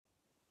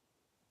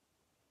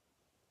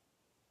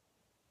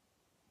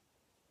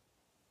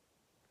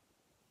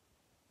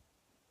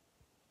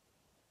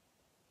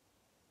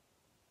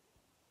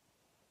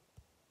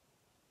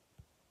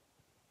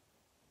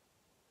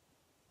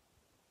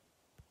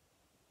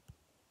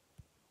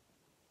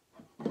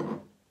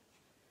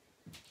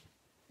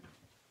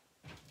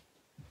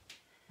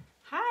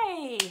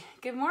Hi,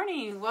 good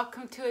morning.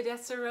 Welcome to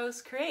Odessa Rose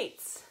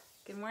Creates.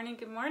 Good morning,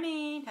 good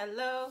morning.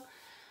 Hello.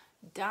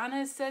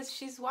 Donna says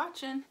she's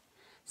watching.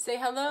 Say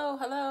hello,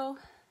 hello. I'm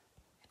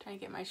trying to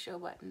get my show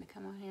button to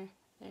come on here.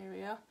 There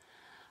we go.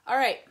 All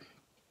right.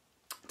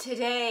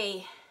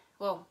 Today,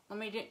 well, let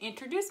me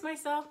introduce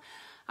myself.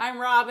 I'm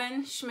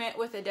Robin Schmidt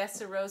with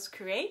Odessa Rose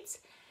Creates,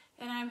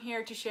 and I'm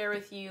here to share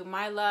with you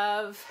my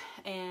love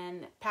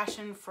and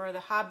passion for the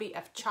hobby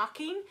of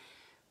chalking,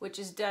 which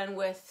is done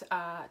with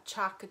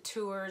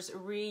Couture's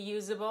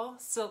reusable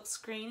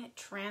silkscreen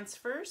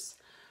transfers,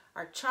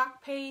 our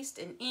chalk paste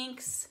and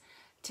inks.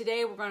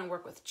 Today we're going to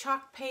work with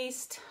chalk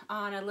paste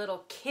on a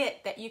little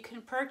kit that you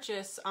can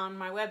purchase on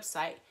my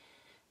website.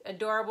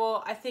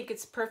 Adorable. I think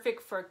it's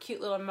perfect for a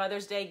cute little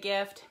Mother's Day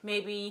gift.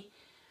 Maybe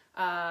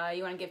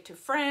you want to give to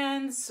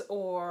friends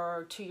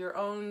or to your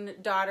own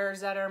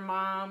daughters that are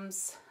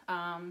moms,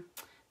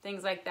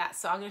 things like that.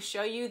 So I'm going to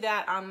show you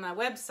that on my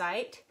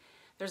website.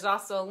 There's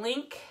also a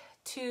link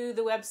to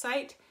the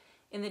website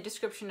in the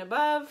description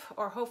above,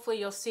 or hopefully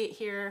you'll see it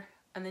here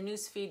on the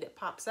news feed that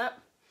pops up.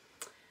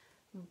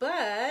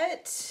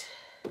 But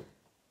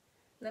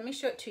let me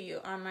show it to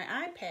you on my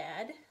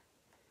iPad,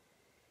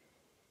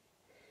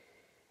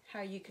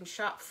 how you can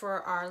shop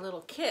for our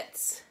little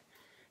kits.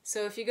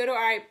 So if you go to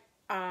our,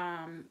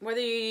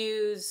 whether you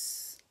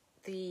use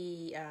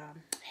the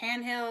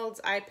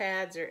handhelds,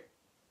 iPads,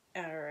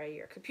 or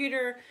your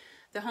computer,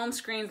 the home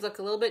screens look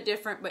a little bit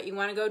different, but you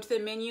want to go to the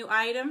menu,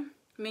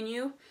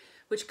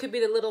 which could be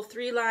the little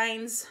 3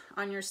 lines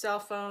on your cell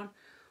phone,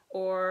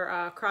 or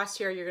across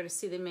here you're going to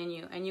see the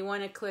menu. And you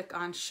want to click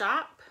on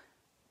Shop,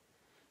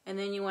 and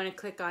then you want to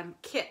click on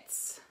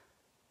Kits.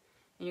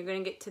 And you're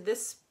going to get to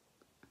this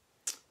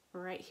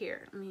right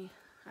here.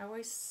 I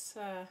always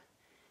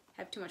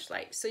have too much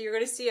light. So you're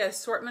going to see an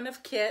assortment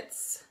of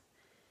kits.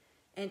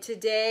 And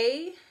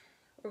today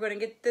we're going to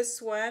get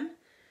this one.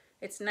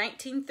 It's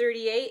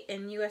 $19.38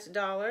 in US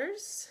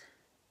dollars.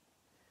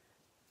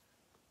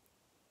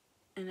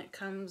 And it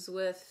comes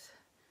with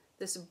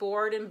this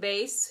board and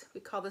base. We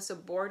call this a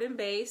board and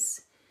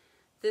base.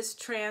 This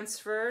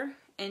transfer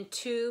and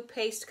 2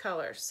 paste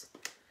colors.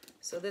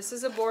 So this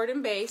is a board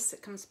and base.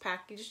 It comes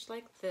packaged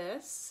like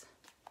this.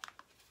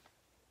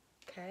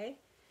 Okay.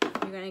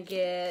 You're going to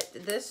get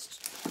this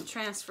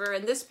transfer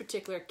in this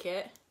particular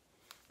kit.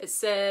 It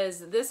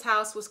says, "This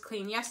house was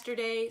clean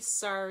yesterday.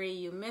 Sorry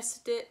you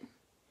missed it."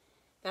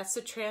 That's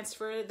the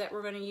transfer that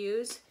we're going to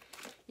use.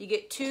 You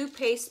get 2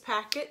 paste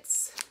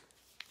packets,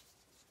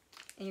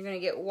 and you're going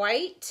to get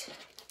white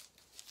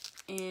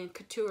and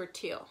Couture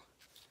teal.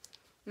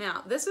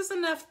 Now, this is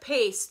enough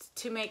paste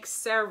to make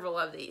several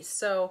of these.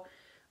 So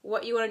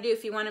what you want to do,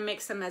 if you want to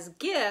make some as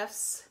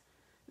gifts,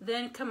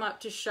 then come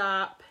up to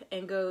shop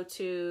and go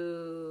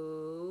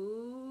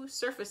to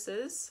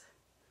surfaces.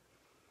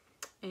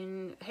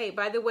 And hey,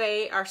 by the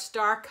way, our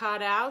star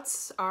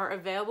cutouts are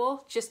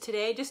available just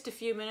today, just a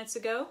few minutes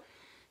ago.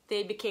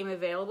 They became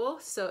available.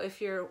 So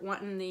if you're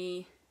wanting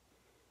the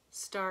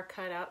star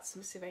cutouts, let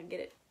me see if I can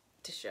get it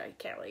to show. You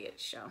can't really get it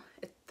to show.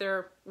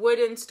 They're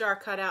wooden star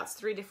cutouts,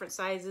 3 different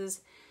sizes,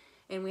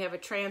 and we have a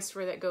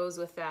transfer that goes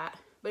with that.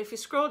 But if you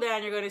scroll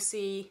down, you're going to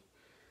see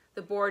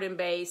the board and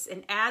base,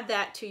 and add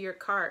that to your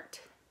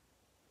cart.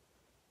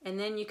 And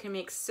then you can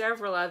make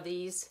several of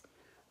these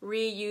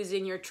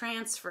reusing your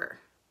transfer.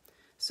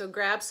 So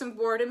grab some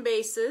board and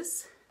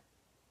bases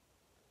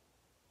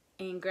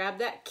and grab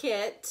that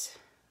kit.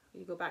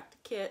 You go back to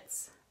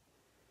kits.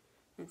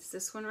 It's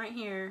this one right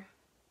here.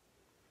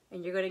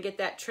 And you're going to get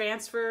that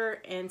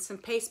transfer and some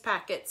paste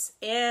packets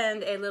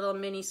and a little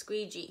mini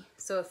squeegee.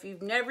 So if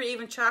you've never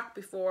even chalked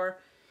before,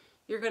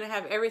 you're going to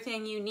have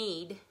everything you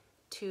need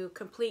to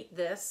complete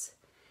this.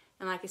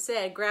 And like I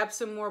said, grab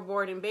some more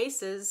board and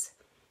bases,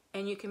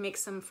 and you can make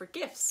some for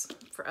gifts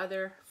for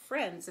other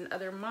friends and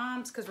other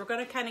moms, because we're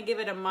going to kind of give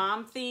it a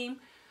mom theme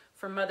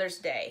for Mother's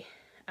Day.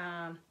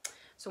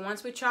 So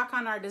once we chalk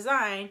on our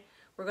design,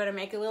 we're going to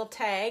make a little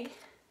tag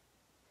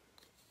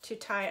to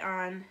tie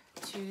on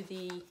to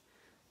the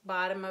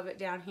bottom of it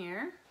down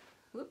here.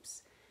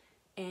 Whoops.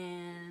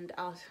 And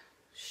I'll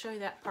show you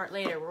that part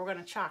later. We're going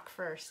to chalk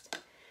first.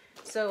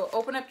 So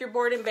open up your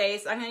board and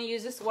base. I'm going to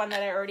use this one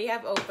that I already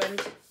have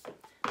opened.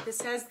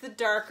 This has the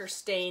darker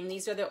stain.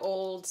 These are the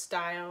old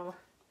style,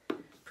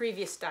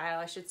 previous style,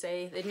 I should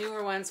say. The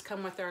newer ones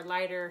come with our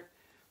lighter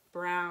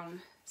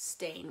brown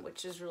stain,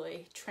 which is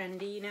really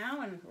trendy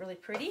now and really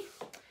pretty.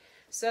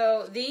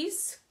 So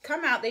these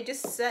come out, they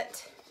just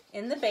set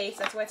in the base.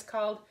 That's why it's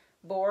called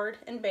board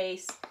and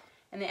base.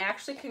 And they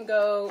actually can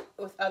go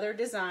with other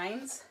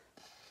designs.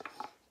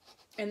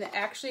 And they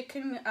actually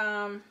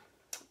can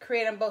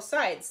create on both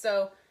sides.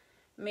 So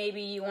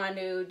maybe you want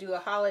to do a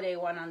holiday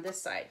one on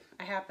this side.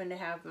 I happen to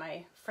have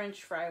my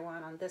French fry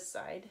one on this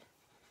side.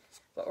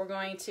 But we're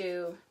going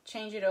to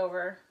change it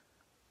over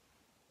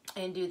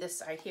and do this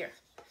side here.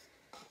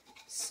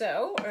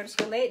 So we're just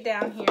going to lay it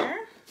down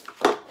here.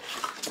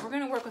 We're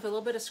going to work with a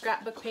little bit of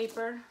scrapbook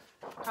paper,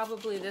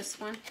 probably this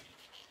one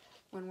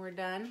when we're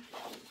done.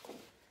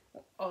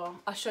 Oh,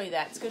 I'll show you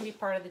that. It's going to be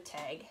part of the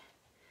tag.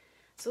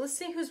 So let's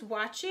see who's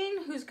watching,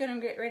 who's gonna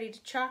get ready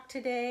to chalk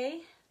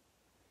today.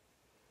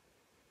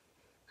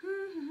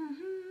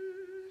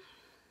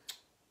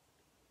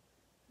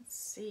 Let's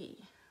see.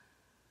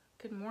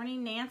 Good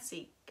morning,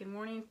 Nancy. Good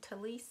morning,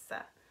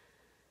 Talisa.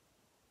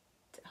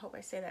 I hope I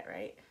say that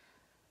right.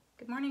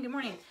 Good morning, good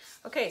morning.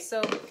 Okay,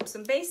 so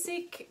some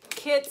basic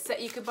kits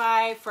that you could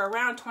buy for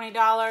around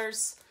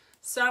 $20.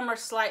 Some are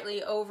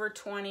slightly over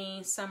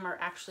 20, some are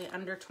actually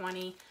under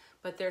 20,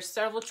 but there's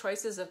several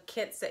choices of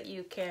kits that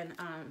you can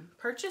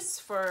purchase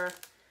for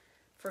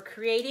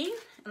creating.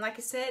 And like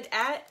I said,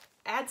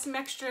 add some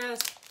extra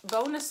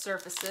bonus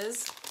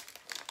surfaces,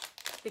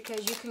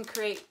 because you can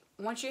create,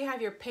 once you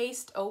have your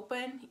paste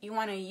open, you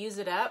want to use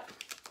it up,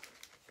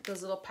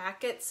 those little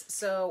packets.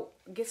 So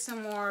get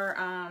some more,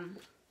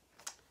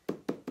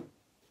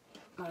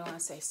 what do I want to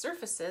say,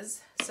 surfaces,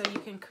 so you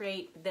can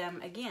create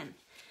them again.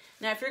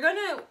 Now, if you're going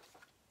to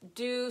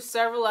do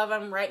several of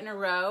them right in a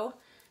row,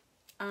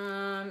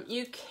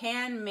 you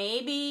can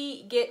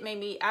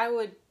maybe I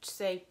would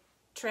say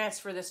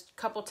transfer this a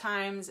couple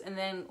times and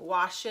then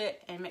wash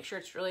it and make sure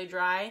it's really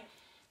dry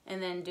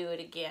and then do it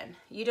again.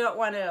 You don't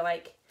want to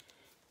like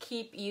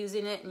keep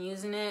using it and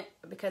using it,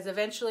 because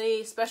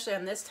eventually, especially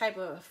on this type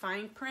of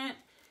fine print,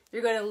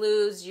 you're going to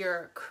lose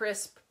your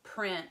crisp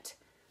print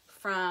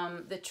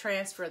from the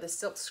transfer, the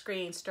silk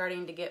screen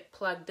starting to get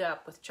plugged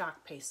up with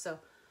chalk paste. So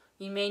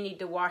you may need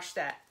to wash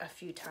that a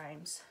few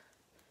times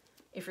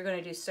if you're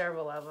going to do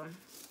several of them.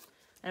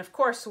 And of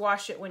course,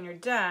 wash it when you're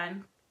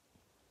done,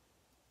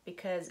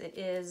 because it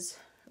is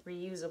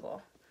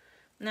reusable.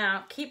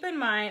 Now, keep in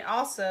mind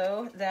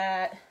also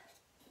that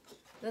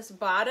this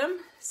bottom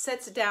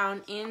sets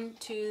down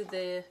into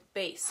the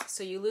base,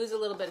 so you lose a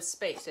little bit of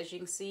space. As you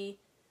can see,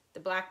 the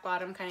black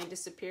bottom kind of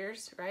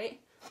disappears, right?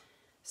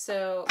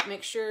 So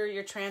make sure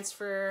your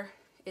transfer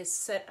is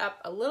set up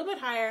a little bit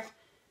higher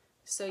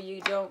so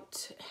you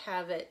don't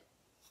have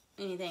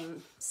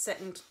anything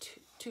set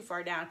too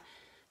far down.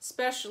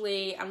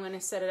 Especially, I'm going to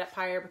set it up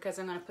higher because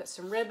I'm going to put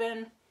some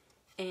ribbon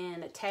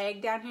and a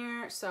tag down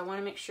here, so I want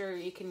to make sure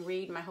you can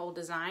read my whole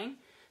design.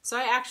 So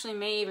I actually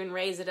may even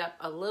raise it up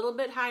a little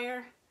bit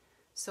higher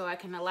so I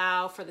can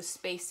allow for the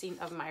spacing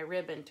of my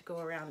ribbon to go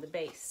around the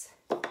base.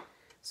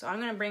 So I'm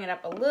going to bring it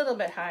up a little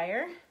bit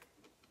higher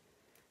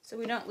so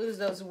we don't lose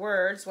those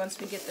words once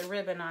we get the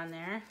ribbon on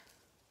there.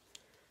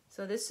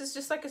 So this is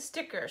just like a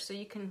sticker, so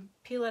you can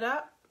peel it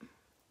up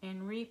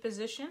and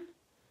reposition.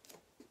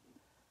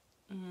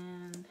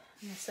 And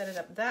I'm going to set it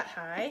up that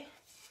high.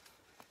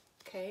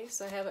 Okay,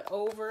 so I have it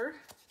over.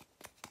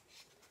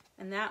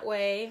 And that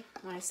way,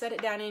 when I set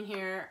it down in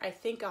here, I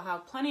think I'll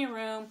have plenty of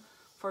room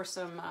for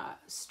some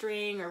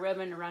string or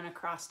ribbon to run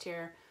across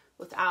here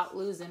without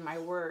losing my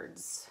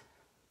words,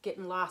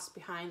 getting lost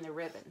behind the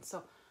ribbon. So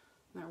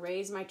I'm going to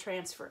raise my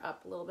transfer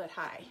up a little bit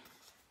high.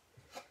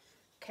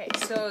 Okay,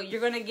 so you're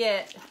going to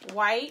get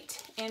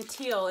white and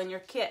teal in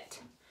your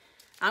kit.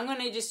 I'm going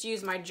to just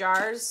use my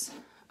jars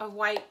of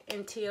white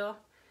and teal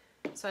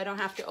so I don't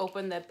have to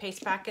open the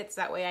paste packets.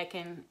 That way I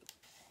can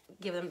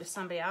give them to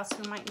somebody else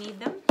who might need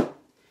them.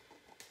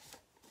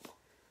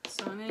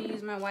 So I'm going to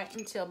use my white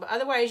and teal, but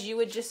otherwise you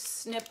would just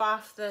snip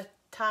off the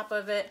top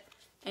of it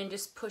and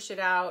just push it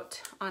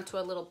out onto a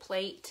little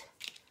plate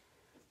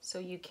so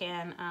you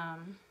can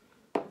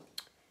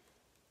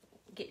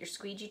get your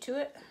squeegee to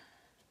it.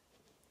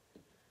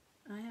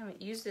 I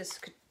haven't used this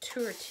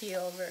Couture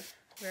teal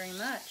very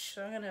much,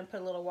 so I'm going to put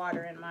a little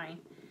water in mine.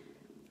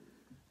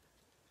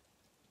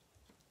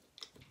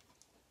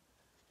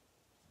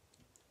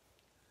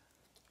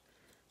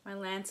 My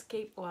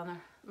landscape, well,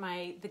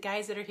 the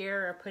guys that are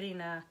here are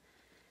putting a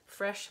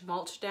fresh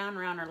mulch down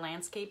around our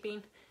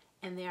landscaping,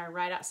 and they are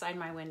right outside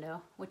my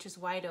window, which is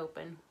wide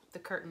open. The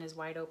curtain is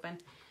wide open.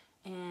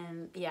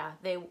 And yeah,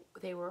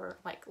 they were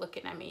like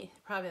looking at me,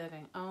 probably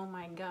thinking, oh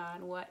my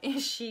God, what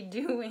is she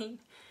doing?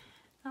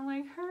 I'm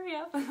like, hurry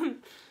up,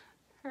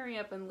 hurry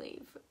up and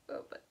leave.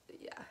 Oh, but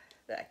yeah,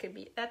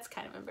 that's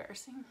kind of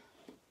embarrassing.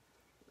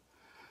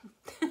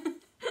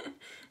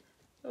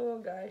 Oh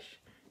gosh.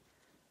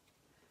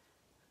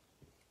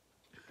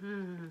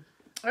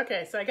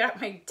 Okay, so I got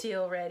my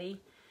teal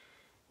ready,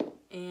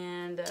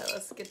 and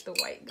let's get the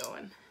white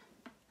going.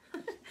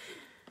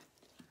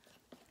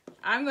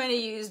 I'm going to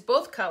use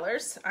both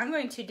colors. I'm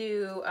going to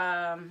do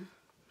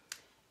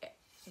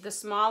the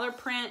smaller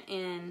print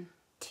in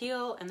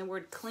teal and the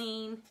word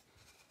clean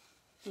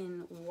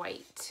in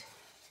white,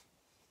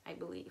 I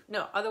believe.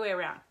 No, other way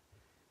around.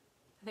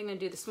 I think I'm going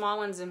to do the small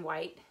ones in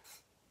white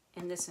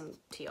and this in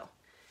teal,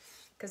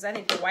 because I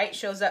think the white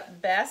shows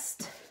up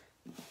best.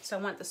 So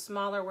I want the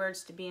smaller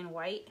words to be in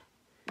white.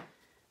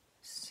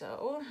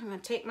 So I'm going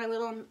to take my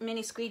little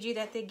mini squeegee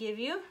that they give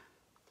you,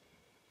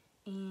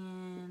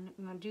 and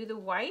I'm going to do the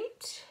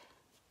white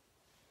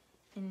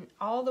in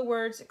all the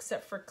words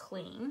except for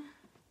clean.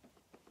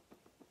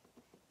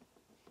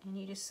 And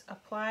you just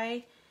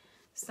apply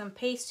some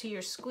paste to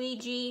your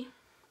squeegee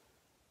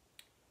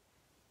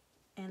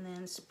and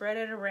then spread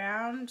it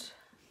around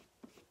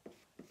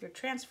your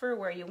transfer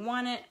where you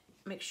want it.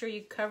 Make sure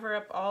you cover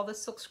up all the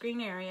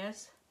silkscreen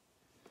areas.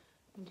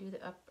 And do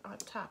the up on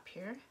top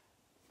here.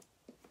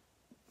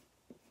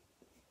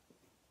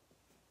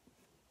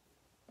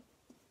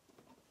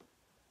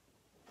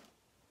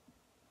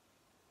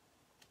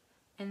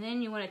 And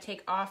then you want to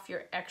take off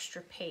your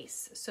extra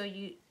paste. So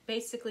you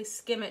basically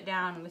skim it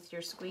down with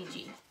your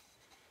squeegee.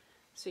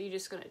 So you're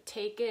just going to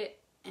take it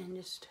and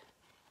just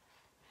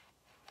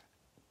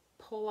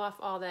pull off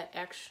all that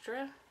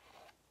extra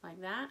like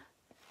that.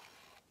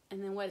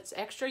 And then what's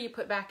extra you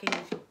put back in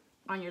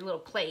on your little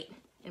plate.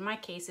 In my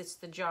case, it's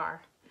the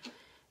jar.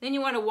 Then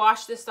you want to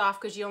wash this off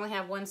because you only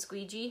have one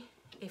squeegee.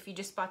 If you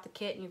just bought the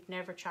kit and you've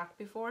never chalked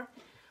before,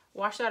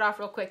 wash that off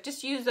real quick.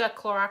 Just use a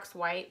Clorox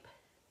wipe.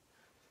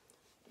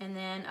 And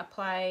then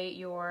apply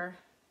your,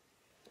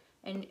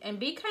 and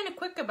be kind of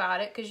quick about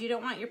it because you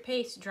don't want your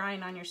paste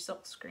drying on your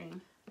silk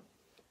screen.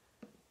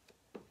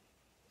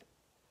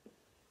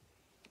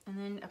 And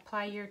then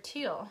apply your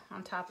teal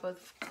on top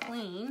of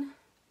clean.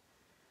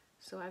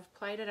 So I've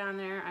applied it on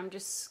there. I'm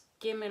just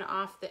skimming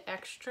off the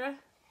extra.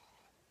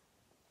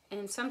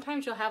 And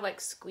sometimes you'll have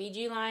like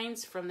squeegee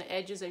lines from the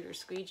edges of your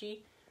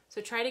squeegee. So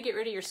try to get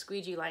rid of your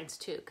squeegee lines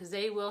too because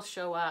they will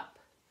show up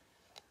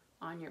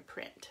on your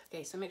print.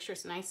 Okay, so make sure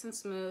it's nice and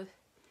smooth.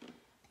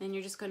 Then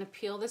you're just going to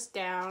peel this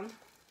down.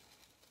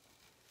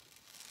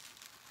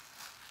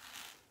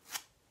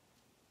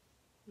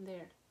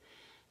 There.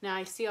 Now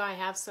I see I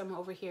have some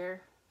over here.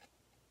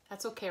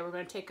 That's okay. We're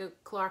going to take a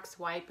Clorox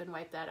wipe and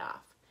wipe that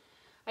off.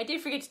 I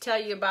did forget to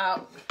tell you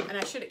about, and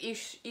I should have, you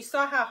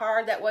saw how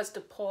hard that was to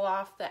pull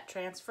off that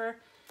transfer.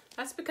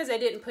 That's because I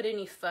didn't put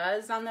any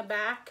fuzz on the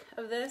back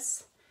of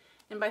this.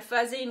 And by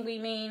fuzzing, we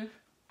mean,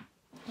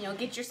 you know,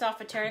 get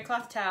yourself a terry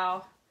cloth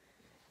towel,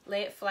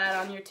 lay it flat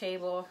on your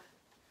table.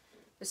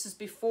 This is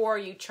before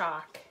you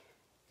chalk.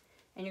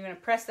 And you're going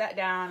to press that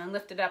down and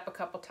lift it up a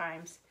couple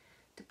times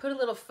to put a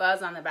little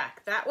fuzz on the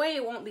back. That way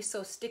it won't be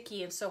so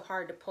sticky and so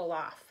hard to pull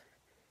off.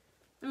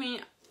 I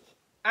mean,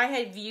 I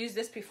have used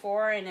this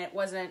before and it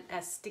wasn't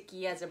as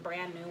sticky as a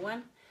brand new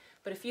one.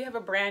 But if you have a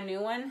brand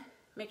new one,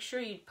 make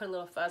sure you put a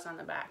little fuzz on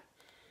the back.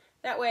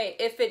 That way,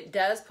 if it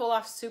does pull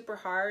off super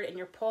hard and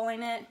you're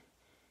pulling it,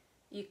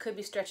 you could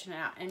be stretching it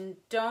out. And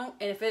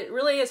if it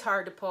really is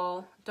hard to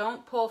pull,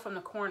 don't pull from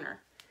the corner.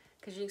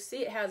 Because you see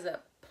it has a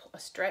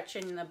stretch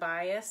in the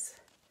bias.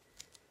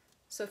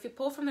 So if you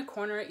pull from the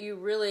corner, you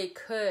really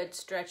could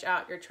stretch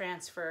out your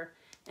transfer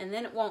and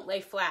then it won't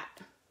lay flat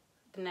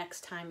the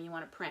next time you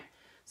want to print.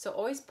 So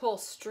always pull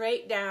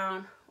straight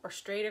down or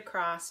straight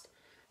across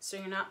so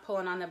you're not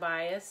pulling on the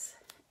bias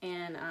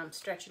and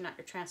stretching out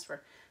your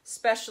transfer.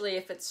 Especially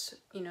if it's,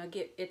 you know,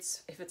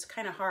 if it's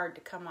kind of hard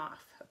to come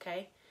off,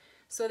 okay?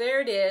 So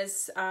there it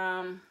is.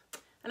 And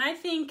I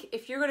think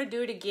if you're going to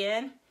do it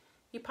again,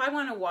 you probably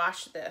want to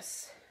wash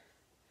this.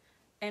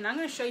 And I'm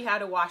going to show you how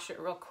to wash it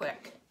real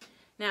quick.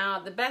 Now,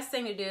 the best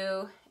thing to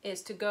do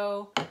is to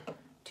go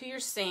to your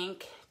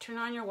sink, turn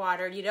on your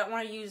water. You don't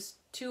want to use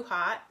too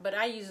hot, but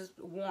I use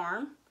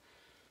warm.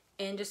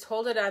 And just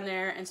hold it on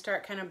there and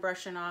start kind of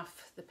brushing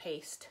off the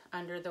paste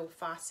under the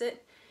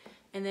faucet.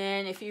 And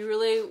then if you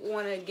really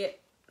want to get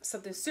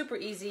something super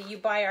easy, you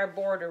buy our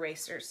board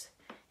erasers.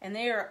 And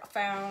they are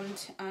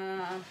found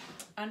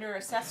under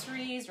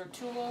accessories or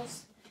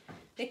tools.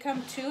 They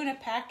come 2 in a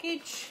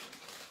package,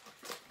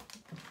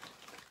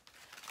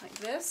 like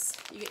this.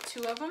 You get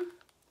 2 of them.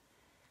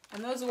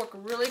 And those work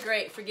really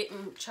great for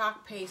getting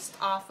chalk paste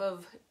off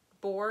of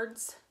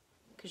boards,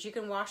 because you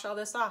can wash all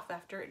this off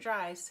after it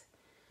dries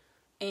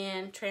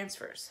and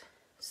transfers.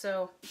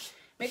 So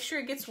make sure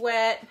it gets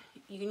wet.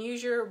 You can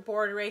use your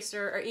board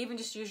eraser or even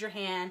just use your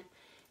hand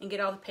and get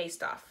all the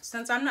paste off.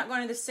 Since I'm not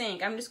going to the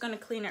sink, I'm just going to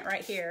clean it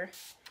right here.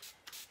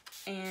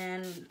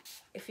 And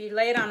if you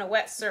lay it on a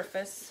wet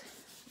surface,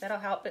 that'll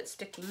help it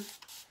sticking.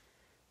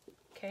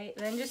 Okay,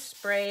 then just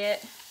spray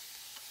it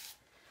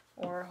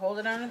or hold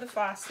it under the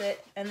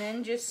faucet, and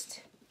then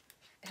just,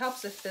 it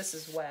helps if this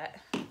is wet.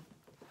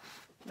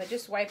 But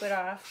just wipe it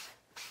off.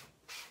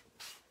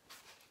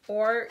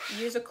 Or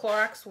use a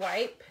Clorox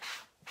wipe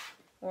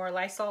or a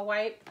Lysol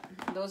wipe.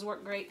 Those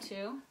work great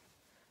too.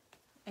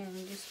 And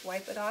just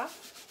wipe it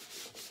off.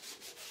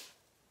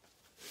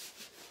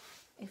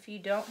 If you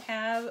don't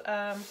have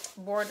a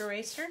board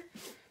eraser,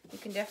 you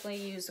can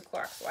definitely use a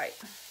Clorox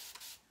wipe.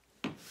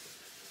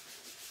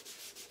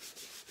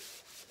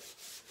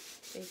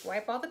 So you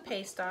wipe all the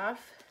paste off.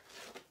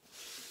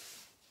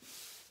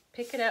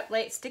 Pick it up,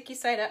 lay it sticky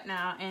side up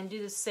now, and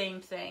do the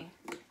same thing.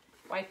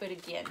 Wipe it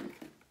again.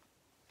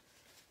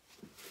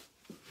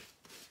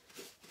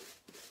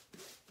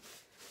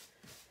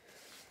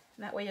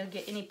 That way you'll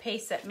get any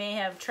paste that may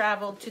have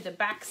traveled to the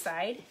back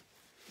side.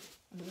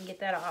 You can get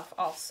that off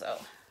also.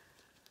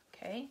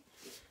 Okay,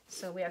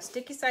 so we have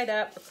sticky side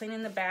up, we're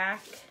cleaning the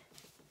back.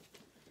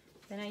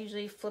 Then I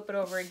usually flip it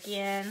over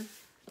again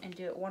and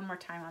do it one more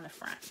time on the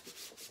front.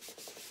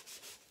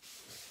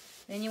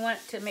 Then you want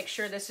to make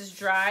sure this is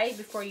dry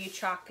before you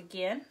chalk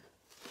again,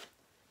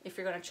 if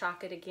you're going to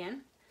chalk it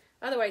again.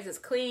 Otherwise it's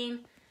clean.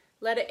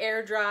 Let it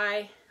air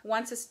dry.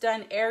 Once it's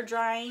done air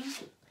drying,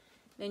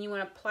 then you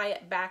want to apply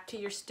it back to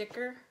your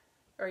sticker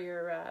or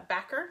your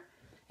backer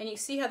And you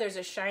see how there's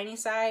a shiny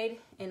side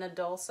and a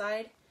dull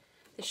side?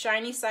 The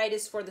shiny side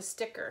is for the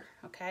sticker,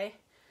 okay?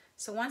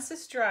 So once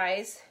this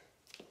dries,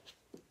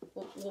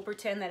 we'll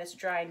pretend that it's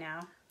dry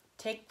now.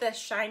 Take the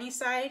shiny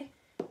side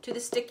to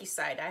the sticky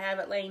side. I have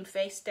it laying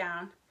face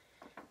down.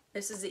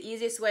 This is the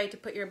easiest way to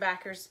put your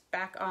backers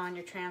back on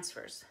your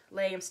transfers.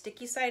 Lay them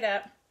sticky side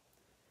up.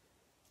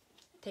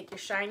 Take your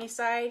shiny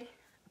side,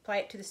 apply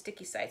it to the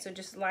sticky side. So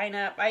just line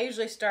up. I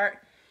usually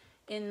start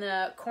in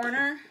the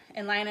corner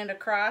and line it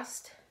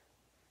across.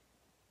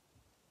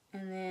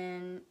 And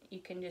then you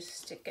can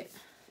just stick it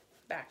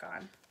back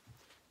on.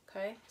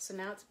 Okay, so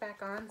now it's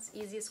back on. It's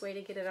the easiest way to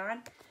get it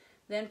on.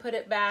 Then put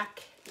it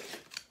back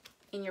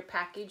in your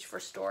package for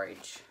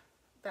storage.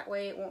 That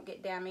way it won't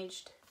get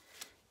damaged.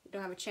 You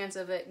don't have a chance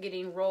of it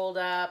getting rolled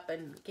up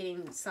and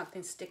getting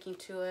something sticking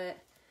to it.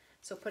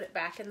 So put it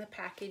back in the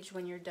package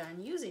when you're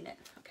done using it,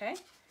 okay?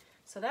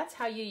 So that's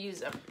how you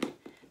use them.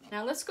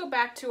 Now let's go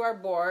back to our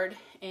board,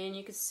 and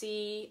you can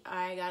see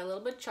I got a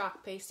little bit of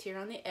chalk paste here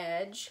on the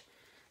edge.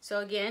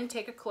 So again,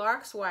 take a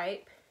Clorox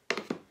wipe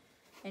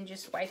and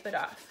just wipe it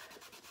off.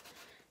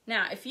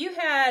 Now, if you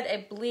had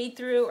a bleed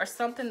through or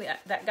something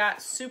that got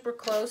super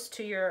close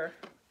to your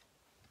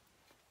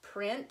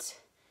print,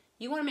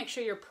 you want to make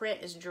sure your print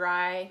is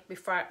dry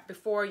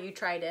before you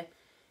try to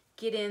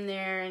get in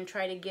there and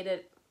try to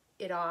get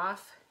it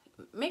off.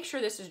 Make sure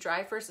this is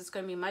dry first. It's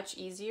going to be much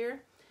easier.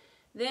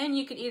 Then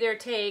you could either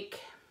take,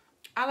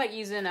 I like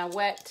using a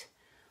wet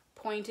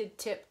pointed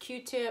tip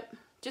Q-tip.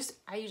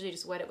 I usually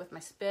just wet it with my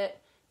spit.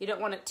 You don't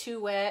want it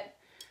too wet.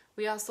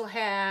 We also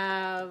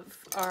have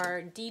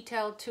our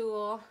detail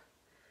tool.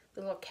 The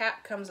little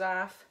cap comes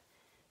off.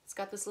 It's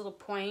got this little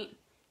point.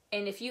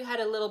 And if you had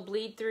a little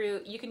bleed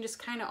through, you can just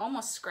kind of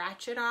almost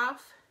scratch it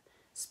off,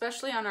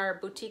 especially on our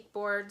boutique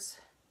boards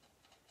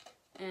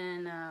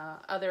and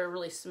other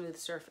really smooth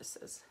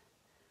surfaces.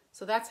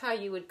 So that's how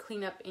you would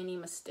clean up any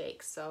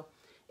mistakes. So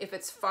if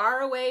it's far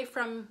away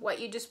from what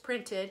you just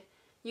printed,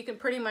 you can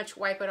pretty much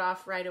wipe it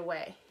off right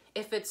away.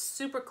 If it's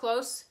super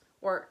close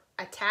or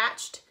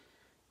attached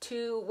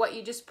to what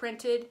you just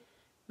printed,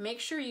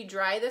 make sure you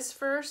dry this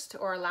first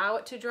or allow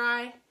it to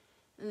dry.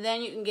 And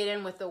then you can get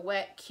in with a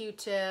wet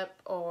Q-tip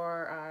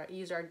or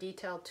use our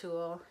detail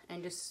tool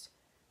and just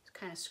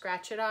kind of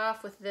scratch it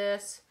off with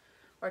this,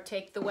 or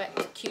take the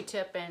wet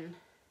Q-tip and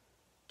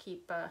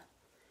keep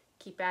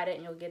at it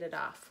and you'll get it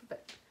off.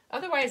 But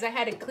otherwise, I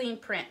had a clean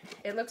print.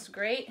 It looks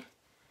great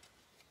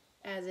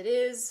as it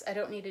is. I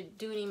don't need to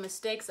do any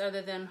mistakes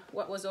other than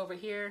what was over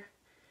here.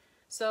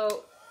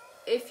 So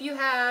if you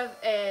have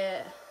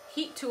a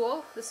heat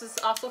tool, this is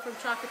also from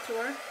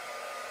Couture.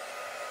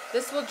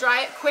 This will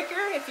dry it quicker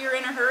if you're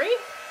in a hurry.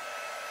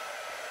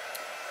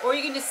 Or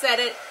you can just set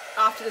it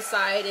off to the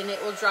side and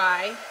it will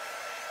dry.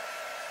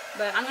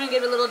 But I'm going to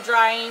give it a little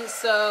drying,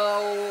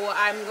 so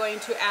I'm going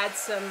to add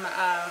some,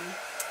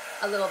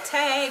 a little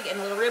tag and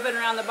a little ribbon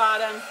around the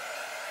bottom.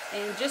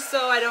 And just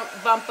so I don't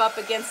bump up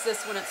against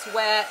this when it's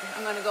wet,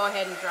 I'm going to go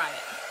ahead and dry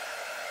it.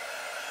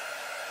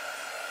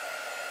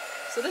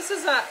 So this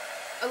is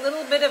a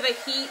little bit of a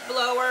heat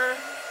blower.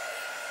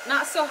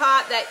 Not so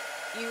hot that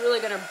you're really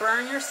going to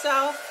burn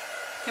yourself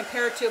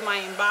compared to my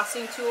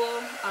embossing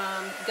tool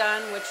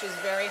gun, which is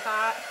very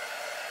hot.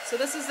 So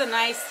this is a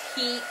nice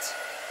heat,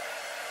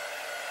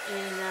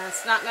 and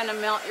it's not going to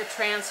melt your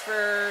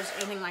transfers or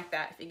anything like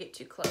that if you get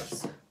too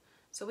close.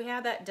 So we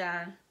have that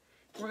done.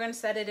 We're going to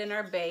set it in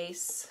our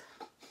base,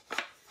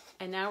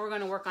 and now we're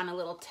going to work on a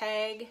little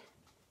tag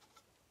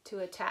to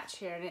attach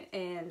here,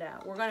 and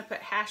we're going to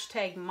put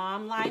hashtag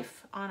mom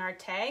life on our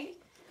tag.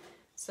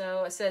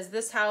 So it says,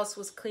 this house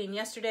was clean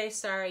yesterday,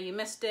 sorry you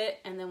missed it,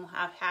 and then we'll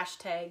have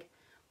hashtag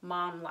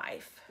mom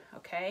life,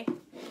 okay?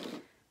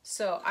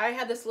 So I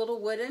have this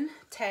little wooden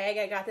tag.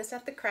 I got this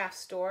at the craft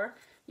store.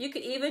 You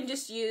could even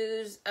just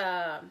use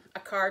a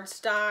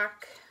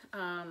cardstock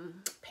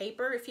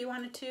paper if you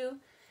wanted to.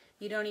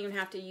 You don't even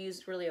have to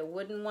use really a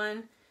wooden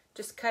one.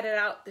 Just cut it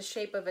out the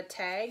shape of a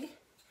tag.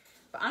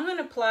 But I'm going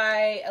to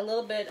apply a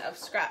little bit of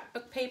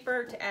scrapbook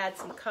paper to add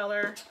some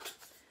color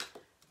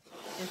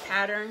and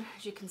pattern.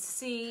 As you can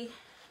see,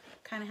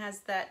 kind of has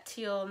that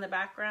teal in the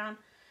background.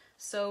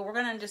 So we're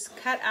going to just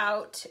cut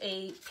out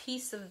a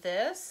piece of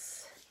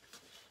this.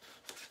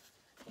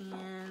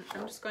 And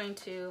I'm just going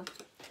to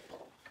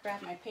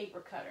grab my paper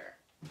cutter.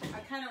 I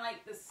kind of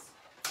like this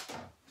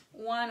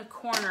one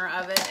corner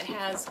of it. It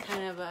has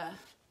kind of a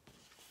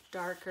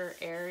darker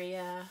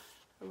area,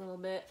 a little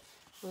bit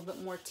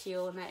more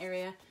teal in that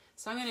area.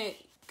 So I'm going to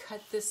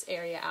cut this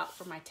area out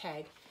for my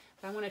tag.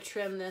 But I want to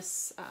trim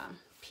this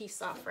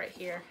piece off right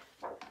here,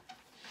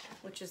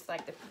 which is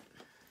like the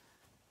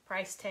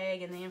price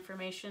tag and the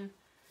information.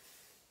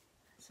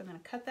 So I'm going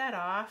to cut that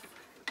off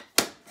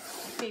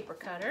with a paper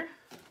cutter.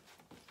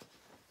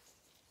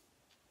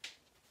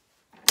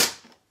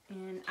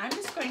 And I'm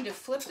just going to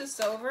flip this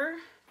over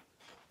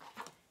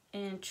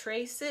and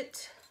trace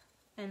it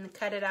and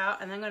cut it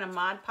out, and I'm going to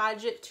Mod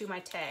Podge it to my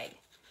tag.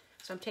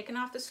 So I'm taking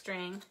off the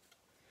string.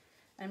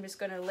 I'm just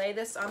going to lay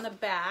this on the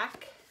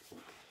back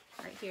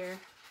right here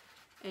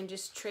and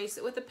just trace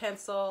it with a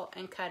pencil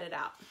and cut it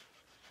out.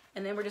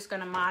 And then we're just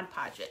gonna Mod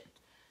Podge it.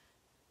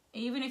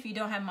 Even if you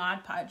don't have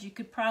Mod Podge, you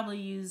could probably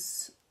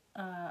use,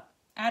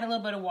 add a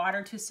little bit of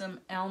water to some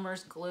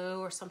Elmer's glue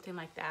or something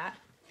like that.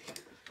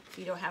 If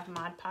you don't have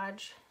Mod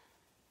Podge.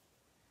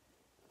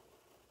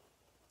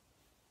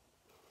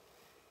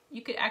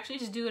 You could actually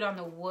just do it on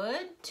the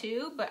wood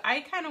too, but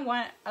I kind of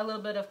want a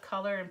little bit of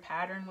color and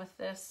pattern with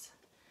this.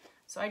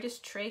 So I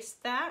just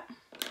traced that.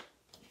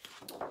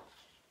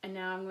 And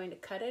now I'm going to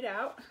cut it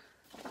out.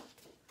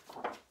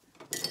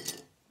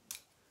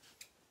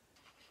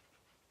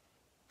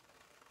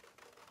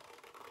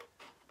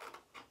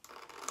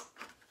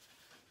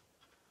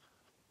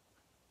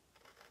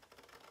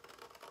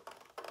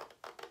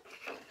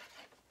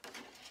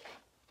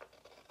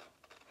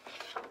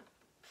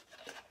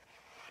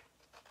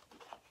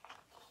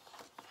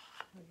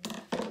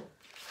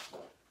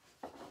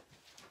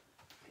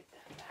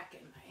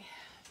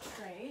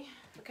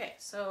 Okay,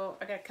 so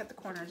I gotta cut the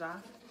corners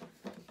off.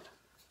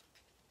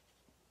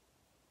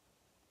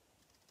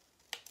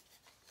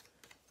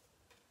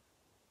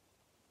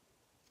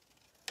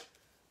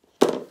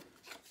 I'm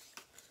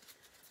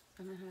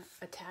gonna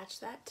attach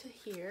that to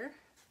here,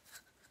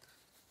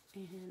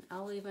 and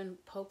I'll even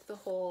poke the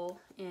hole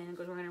in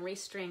because we're gonna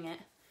restring it,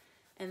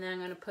 and then I'm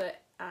gonna put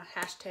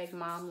hashtag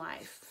mom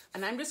life,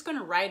 and I'm just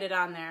gonna write it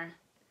on there.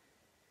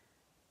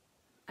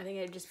 I think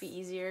it'd just be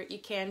easier. You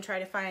can try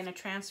to find a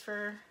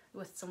transfer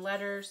with some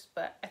letters,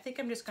 but I think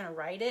I'm just gonna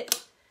write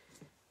it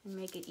and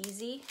make it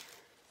easy.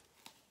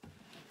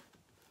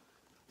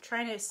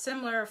 Trying a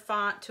similar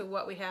font to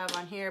what we have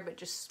on here, but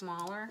just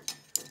smaller.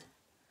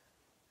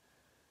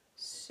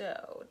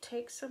 So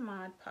take some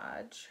Mod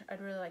Podge.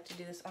 I'd really like to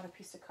do this on a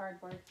piece of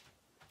cardboard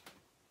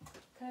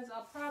because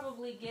I'll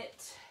probably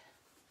get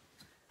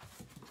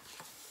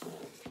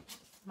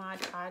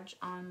Mod Podge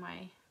on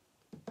my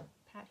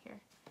pad here.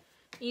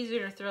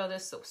 Easier to throw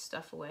this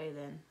stuff away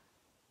than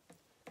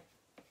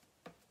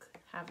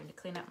having to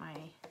clean up my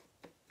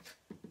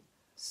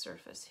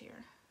surface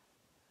here.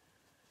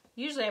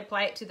 Usually I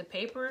apply it to the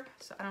paper,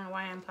 so I don't know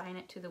why I'm applying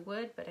it to the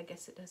wood, but I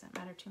guess it doesn't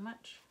matter too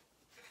much.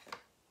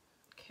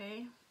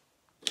 Okay.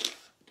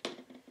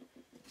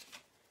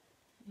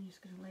 I'm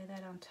just going to lay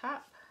that on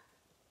top.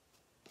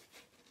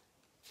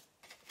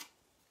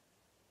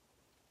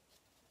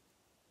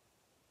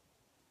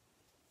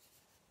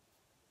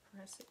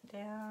 Press it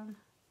down.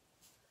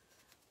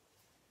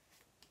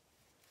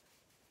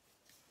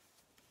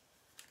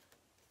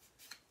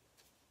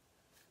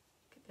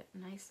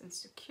 Nice and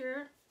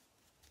secure.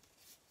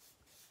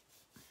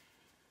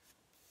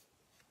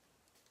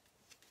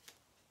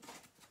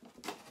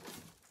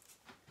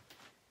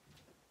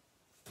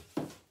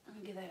 I'm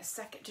gonna give that a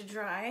second to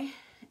dry,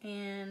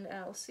 and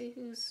we'll see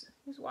who's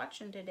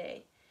watching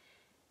today.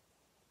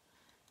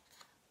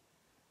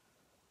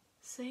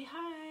 Say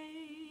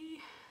hi,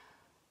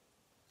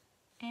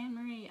 Anne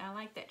Marie. I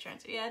like that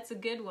transfer. Yeah, it's a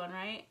good one,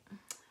 right?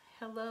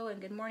 Hello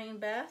and good morning,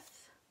 Beth.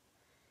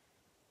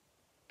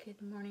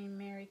 Good morning,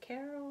 Mary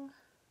Carol.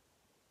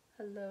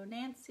 Hello,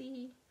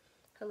 Nancy.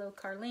 Hello,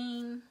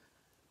 Carlene.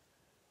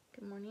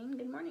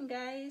 Good morning,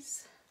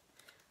 guys.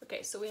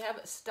 Okay, so we have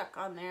it stuck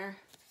on there,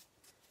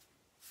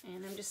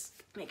 and I'm just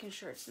making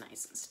sure it's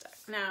nice and stuck.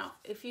 Now,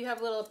 if you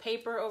have a little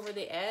paper over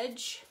the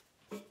edge,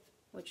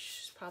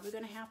 which is probably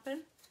gonna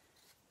happen,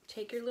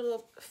 take your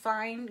little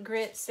fine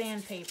grit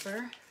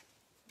sandpaper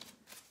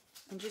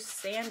and just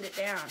sand it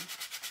down,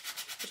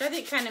 which I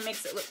think kind of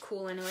makes it look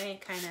cool anyway.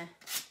 It kind of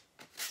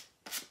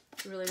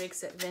really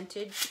makes it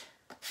vintage,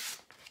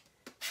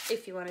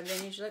 if you want a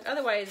vintage look.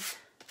 Otherwise,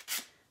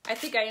 I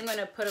think I am going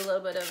to put a little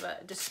bit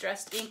of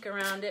distressed ink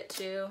around it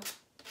too.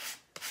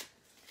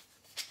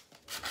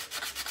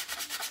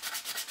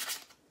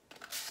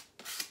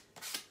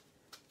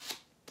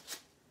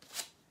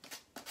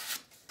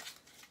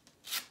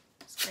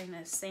 Just kind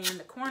of sand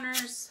the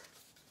corners.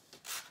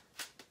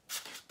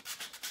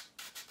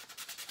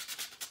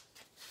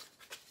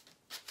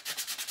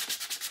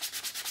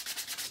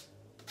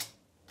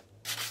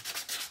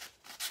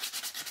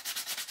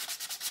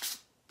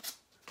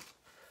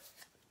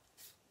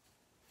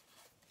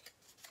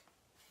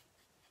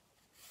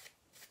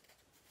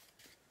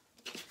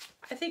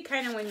 I think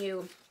kind of when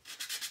you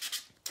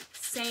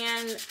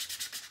sand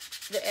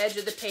the edge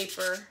of the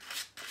paper,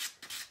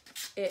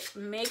 it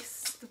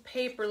makes the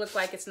paper look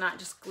like it's not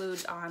just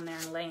glued on there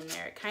and laying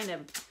there. It kind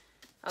of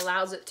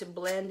allows it to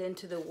blend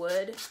into the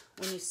wood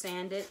when you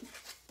sand it.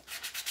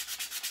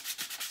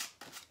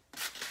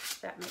 If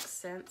that makes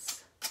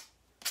sense.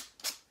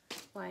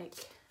 Like,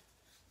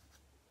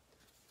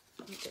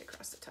 let me get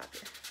across the top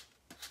here.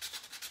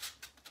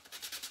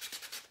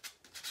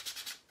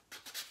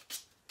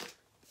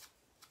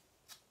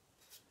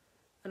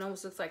 It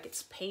almost looks like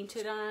it's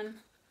painted on.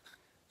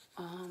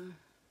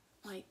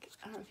 Like,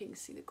 I don't know if you can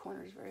see the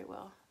corners very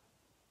well,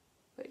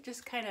 but it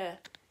just kind of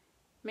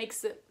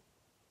makes it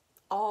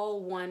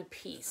all one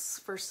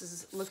piece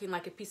versus looking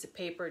like a piece of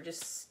paper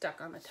just stuck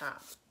on the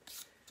top.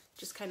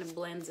 Just kind of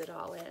blends it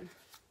all in.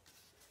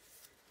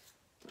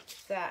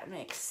 If that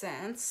makes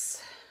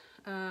sense.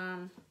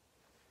 Now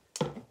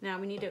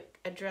we need to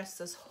address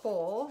this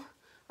hole.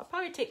 I'll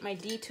probably take my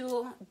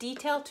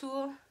detail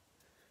tool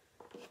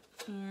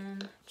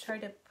and try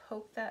to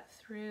poke that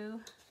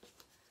through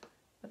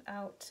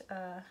without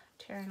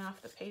tearing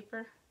off the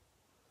paper.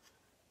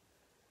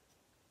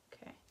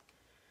 Okay,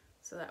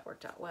 so that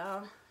worked out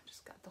well.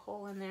 Just got the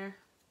hole in there.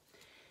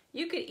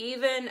 You could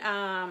even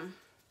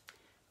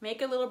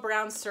make a little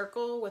brown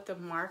circle with a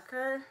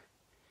marker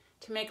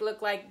to make it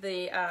look like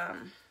the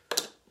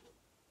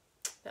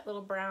that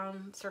little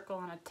brown circle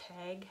on a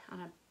tag, on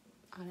a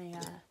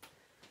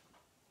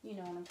you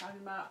know what I'm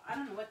talking about. I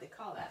don't know what they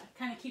call that. It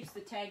kind of keeps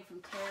the tag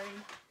from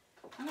tearing.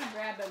 I'm going to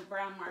grab a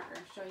brown marker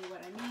and show you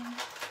what I mean.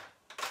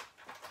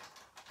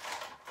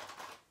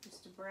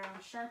 Just a brown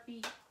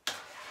Sharpie.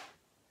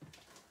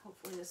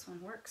 Hopefully this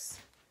one works.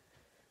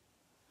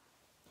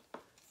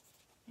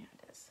 Yeah,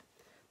 it does.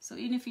 So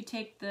even if you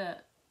take the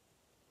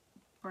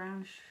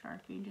brown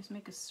Sharpie and just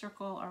make a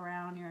circle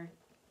around your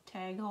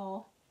tag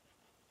hole.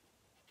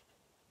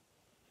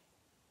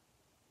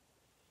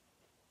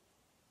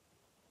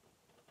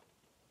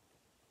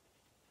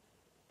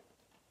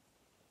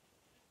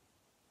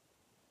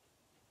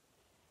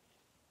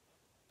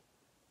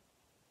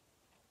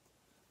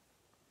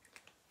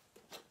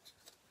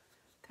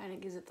 Kind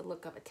of gives it the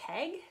look of a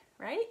tag,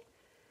 right?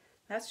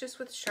 That's just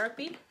with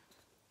Sharpie.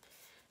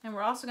 And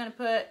we're also going to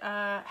put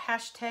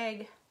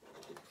hashtag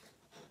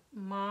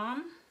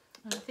mom.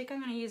 And I think I'm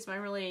going to use my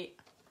really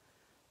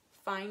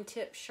fine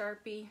tip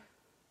Sharpie.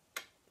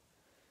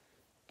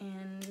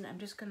 And I'm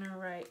just going to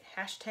write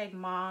hashtag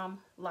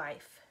mom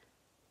life.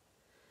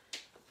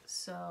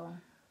 So,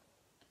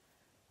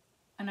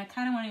 and I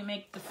kind of want to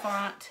make the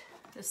font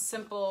this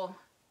simple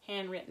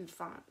handwritten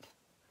font.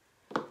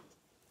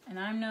 And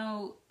I'm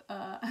no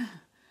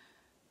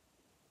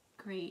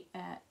great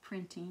at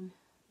printing,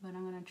 but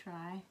I'm going to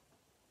try.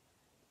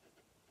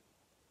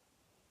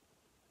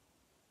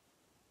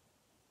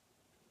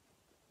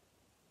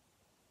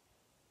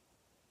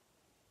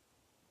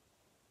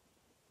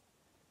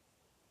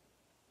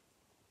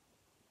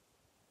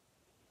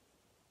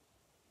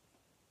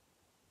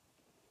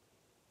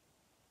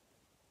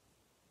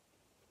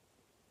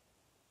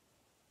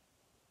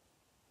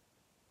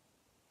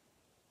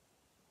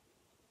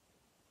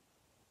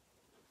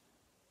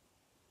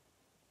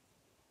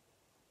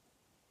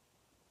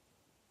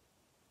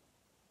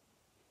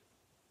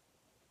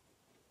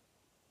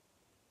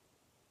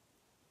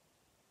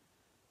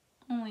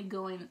 Only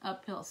going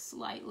uphill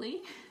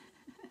slightly.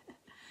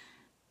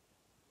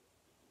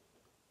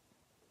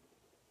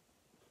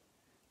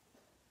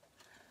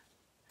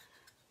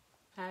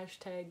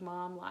 Hashtag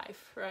mom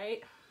life,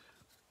 right?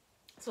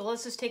 So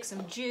let's just take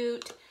some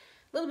jute, a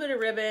little bit of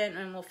ribbon,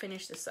 and we'll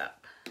finish this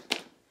up.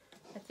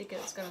 I think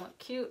it's gonna look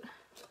cute.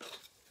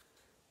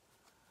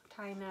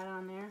 Tying that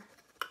on there,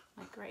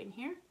 like right in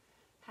here.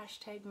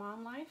 Hashtag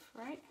mom life,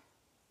 right?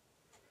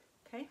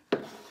 Okay.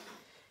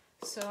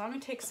 So I'm going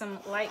to take some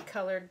light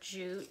colored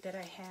jute that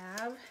I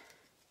have,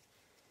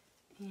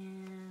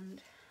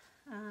 and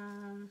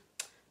I'm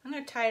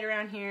going to tie it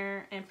around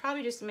here and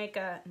probably just make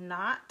a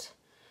knot,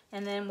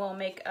 and then we'll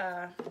make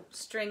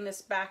string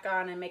this back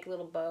on and make a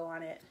little bow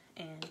on it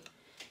and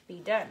be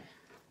done.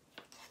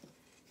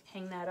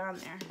 Hang that on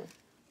there.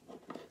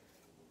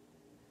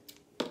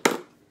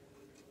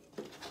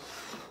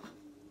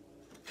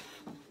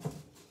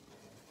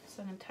 So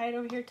I'm going to tie it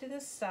over here to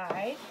this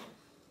side.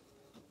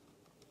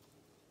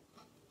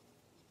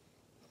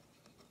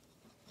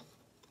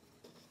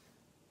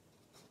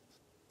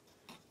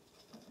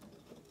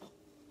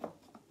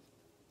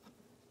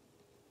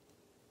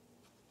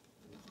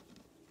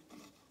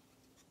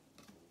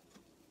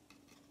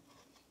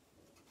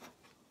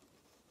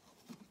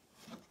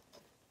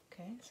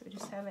 So we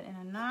just have it in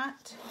a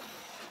knot.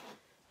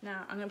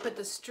 Now I'm going to put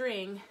the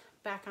string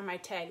back on my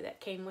tag that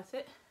came with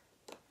it.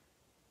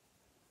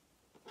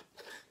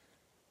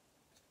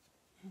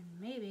 And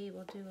maybe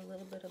we'll do a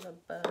little bit of a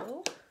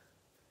bow.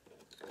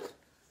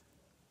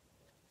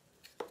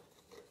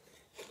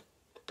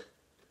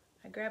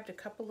 I grabbed a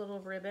couple little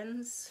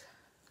ribbons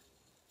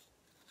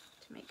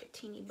to make a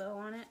teeny bow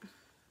on it.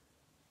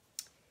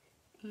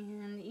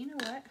 And you know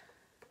what?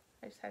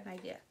 I just had an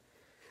idea.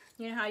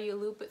 You know how you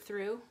loop it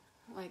through?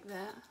 Like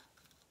that.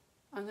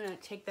 I'm going to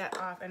take that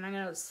off and I'm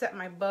going to set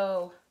my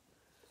bow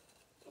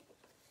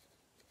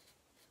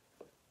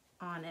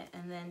on it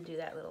and then do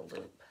that little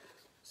loop.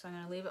 So I'm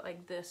going to leave it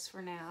like this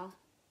for now.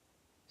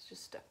 It's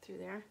just stuck through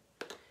there.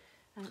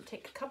 I'm going to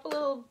take a couple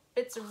little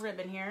bits of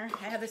ribbon here.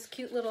 I have this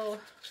cute little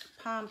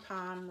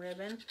pom-pom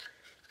ribbon.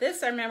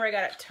 This I remember I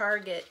got at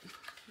Target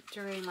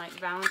during like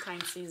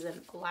Valentine's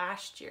season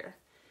last year.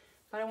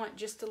 But I want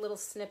just a little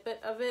snippet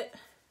of it.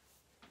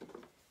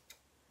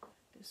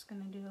 Just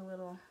gonna do a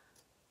little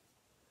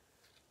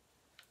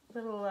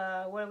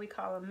what do we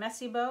call a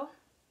messy bow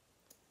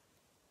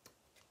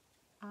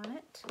on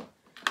it,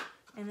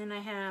 and then I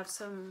have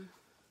some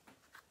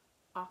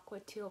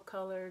aqua teal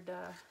colored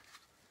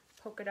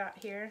polka dot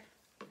here,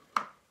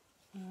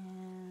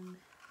 and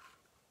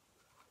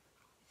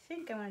I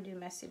think I want to do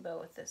messy bow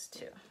with this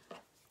too.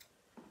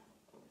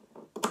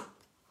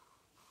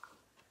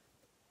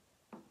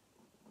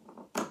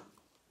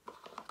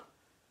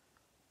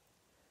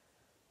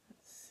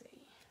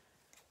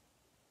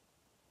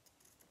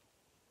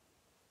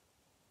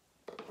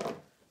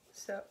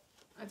 So,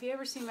 have you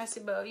ever seen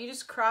messy bow? You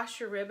just cross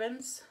your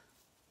ribbons.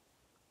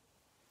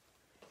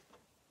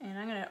 And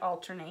I'm going to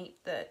alternate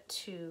the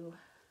two.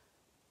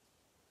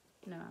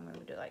 No, I'm going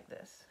to do it like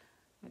this.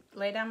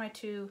 Lay down my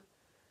two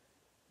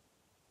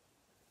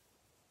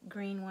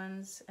green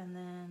ones and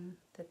then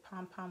the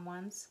pom-pom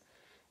ones.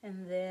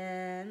 And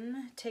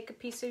then take a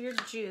piece of your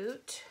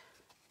jute.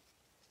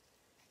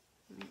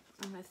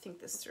 I'm going to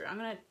think this through. I'm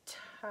going to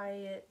tie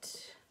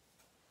it.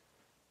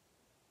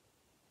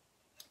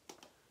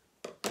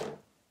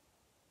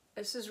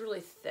 This is really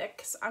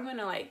thick, so I'm going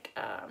to like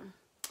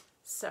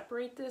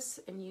separate this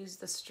and use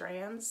the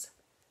strands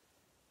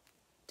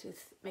to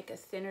make a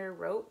thinner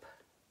rope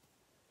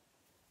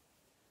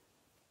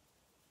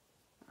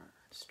or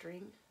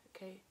string.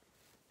 Okay,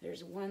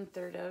 there's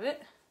 1/3 of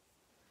it.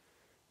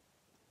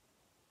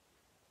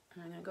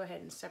 And I'm going to go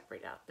ahead and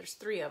separate out. There's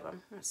 3 of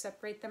them. I'm going to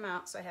separate them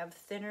out so I have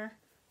thinner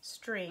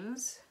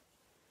strings.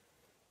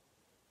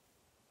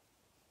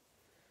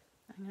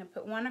 I'm going to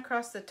put one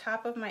across the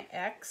top of my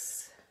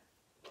X.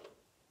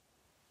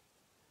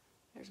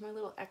 There's my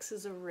little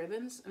X's of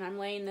ribbons, and I'm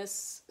laying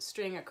this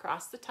string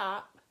across the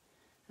top.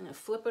 I'm going to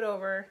flip it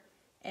over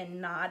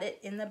and knot it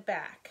in the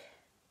back.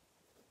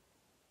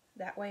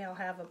 That way I'll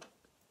have a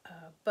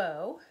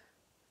bow.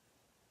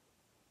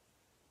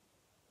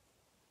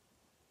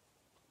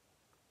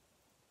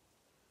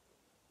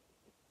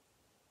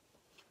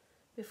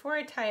 Before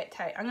I tie it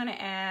tight, I'm going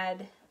to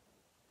add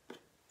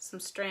some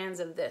strands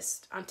of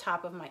this on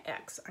top of my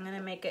X. I'm going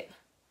to make it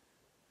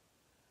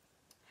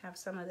have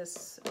some of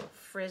this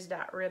frizzed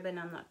out ribbon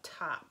on the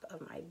top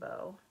of my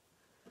bow,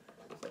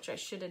 which I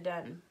should have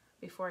done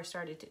before I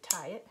started to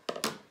tie it.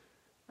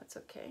 That's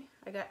okay.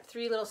 I got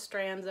 3 little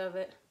strands of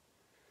it,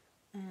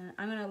 and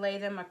I'm going to lay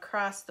them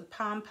across the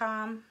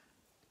pom-pom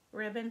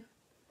ribbon.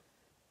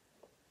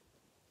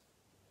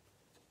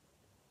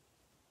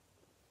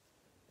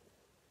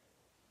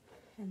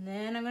 And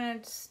then I'm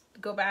going to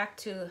go back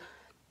to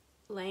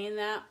laying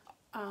that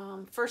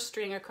first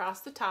string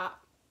across the top.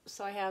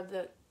 So I have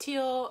the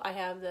teal, I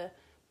have the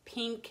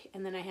pink,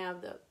 and then I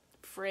have the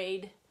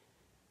frayed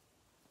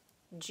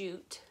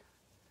jute.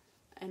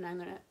 And I'm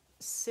going to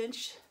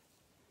cinch.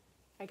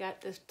 I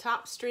got the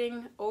top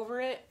string over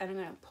it, and I'm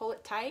going to pull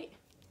it tight.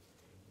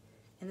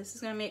 And this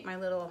is going to make my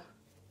little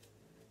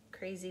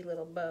crazy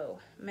little bow,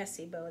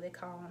 messy bow they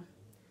call them.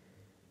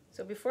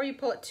 So before you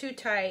pull it too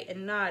tight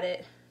and knot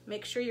it,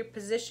 make sure your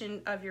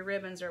position of your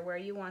ribbons are where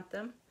you want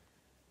them,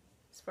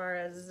 as far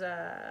as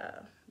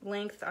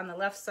length on the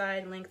left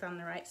side, length on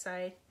the right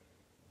side.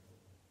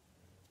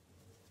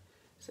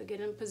 So get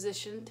them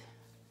positioned.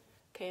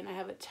 Okay, and I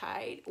have it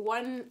tied.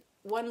 One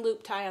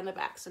loop tie on the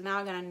back. So now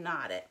I'm going to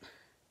knot it.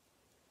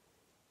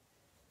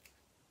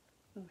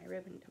 Oh, my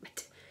ribbon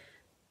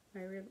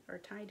or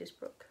tie just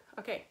broke.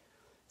 Okay,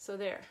 so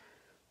there.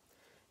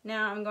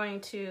 Now I'm going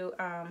to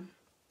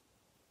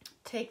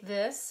take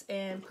this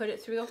and put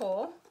it through the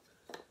hole.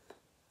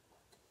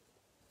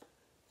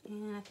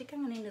 And I think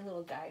I'm going to need a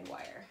little guide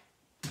wire.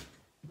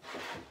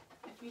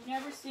 If you've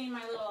never seen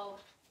my little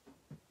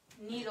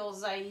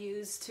needles I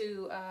use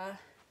to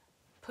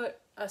put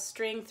a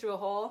string through a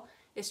hole,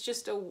 it's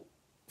just a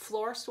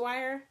florist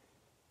wire.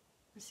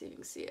 Let's see if you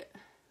can see it.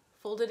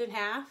 Folded in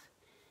half.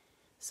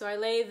 So I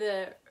lay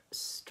the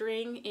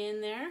string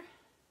in there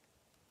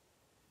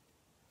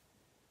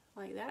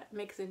like that,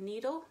 makes a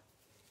needle,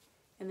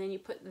 and then you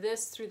put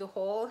this through the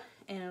hole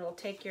and it'll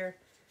take your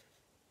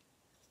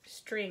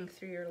string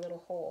through your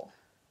little hole,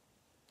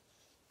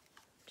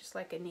 just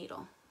like a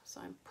needle. So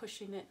I'm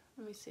pushing it.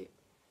 Let me see.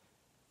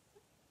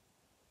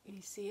 Can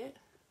you see it?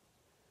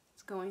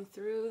 It's going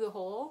through the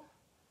hole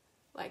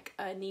like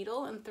a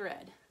needle and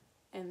thread,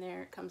 and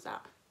there it comes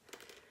out.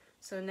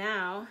 So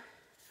now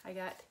I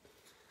got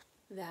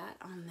that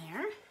on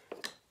there.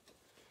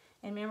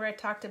 And remember I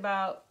talked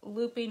about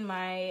looping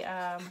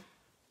my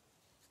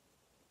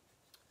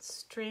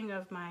string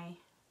of my,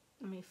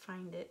 let me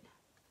find it.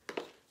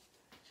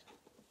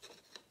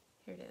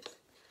 Here it is.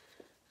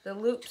 The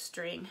loop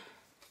string.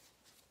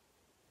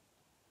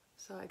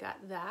 So I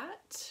got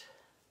that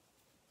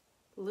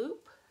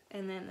loop,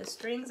 and then the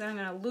strings, I'm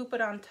going to loop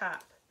it on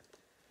top.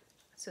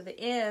 So the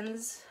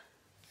ends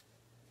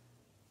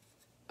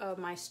of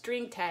my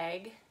string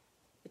tag,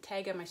 the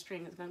tag of my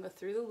string is going to go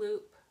through the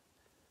loop.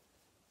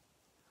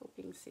 Hope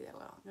you can see that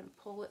well. I'm going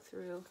to pull it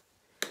through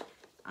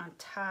on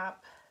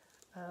top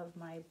of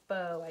my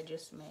bow I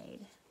just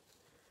made.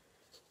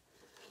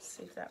 Let's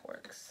see if that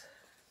works.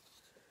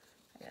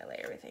 I gotta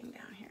lay everything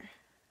down here.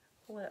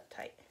 Pull it up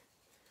tight.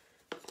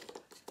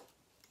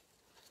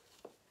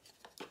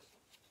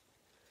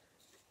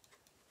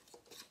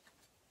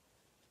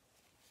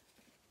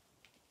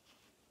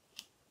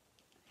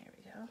 There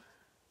we go.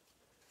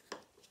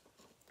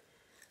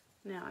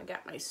 Now I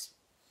got my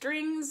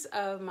strings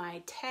of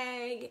my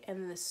tag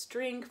and the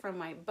string from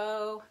my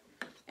bow,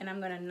 and I'm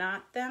going to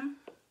knot them.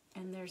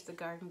 And there's the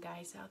garden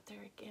guys out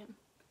there again.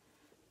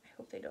 I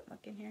hope they don't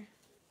look in here.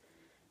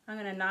 I'm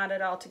going to knot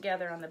it all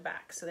together on the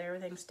back so that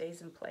everything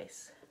stays in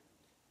place.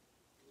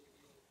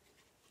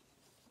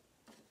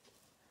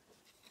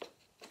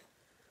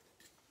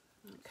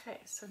 Okay,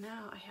 so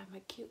now I have my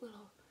cute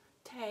little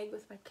tag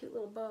with my cute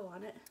little bow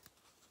on it.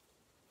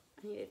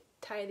 I need to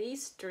tie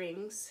these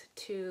strings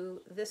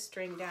to this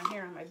string down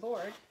here on my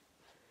board,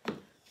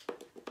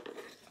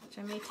 which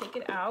I may take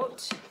it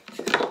out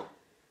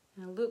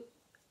and loop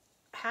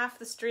half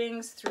the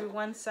strings through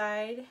one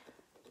side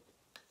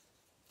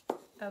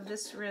of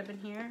this ribbon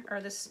here,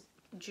 or this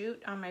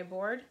jute on my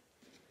board,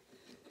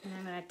 and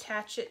I'm going to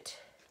attach it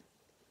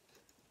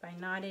by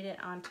knotting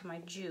it onto my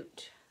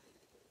jute,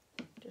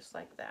 just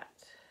like that.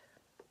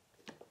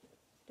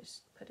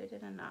 Just put it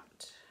in a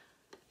knot.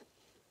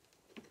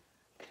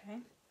 Okay.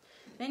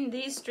 Then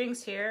these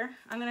strings here,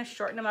 I'm going to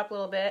shorten them up a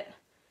little bit,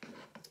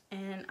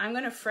 and I'm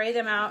going to fray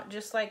them out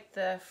just like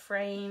the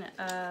fraying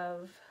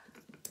of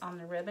on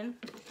the ribbon.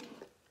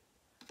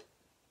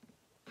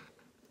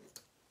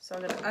 So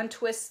I'm going to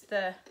untwist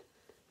the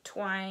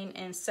twine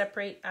and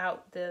separate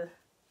out the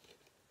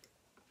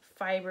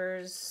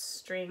fibers,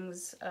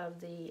 strings of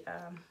the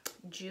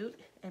jute,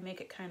 and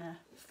make it kind of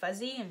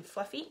fuzzy and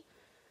fluffy.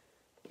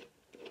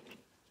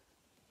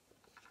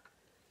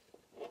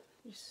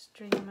 Just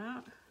string them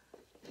out.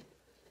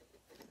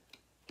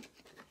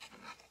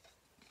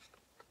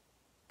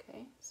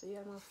 Okay, so you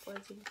have more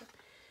fuzzy.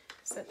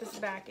 Set this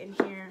back in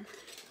here.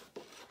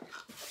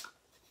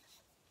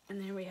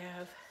 And then we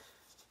have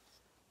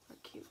our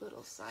cute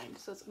little sign.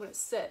 So when it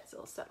sits,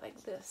 it'll set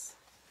like this.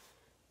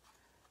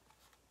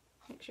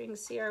 Make sure you can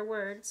see our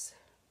words.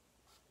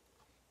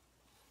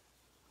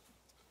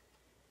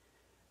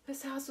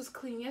 This house was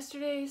clean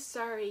yesterday.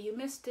 Sorry you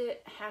missed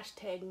it.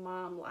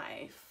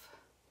 #MomLife.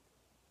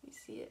 You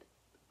see it?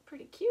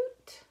 Pretty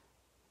cute.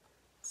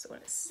 So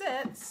when it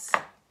sits,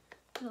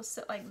 it'll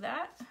sit like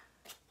that.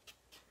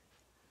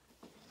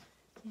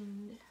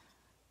 And you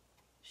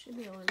should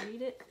be able to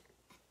read it.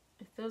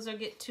 If those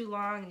get too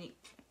long and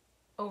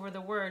over the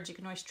words, you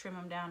can always trim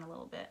them down a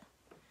little bit.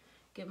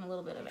 Give them a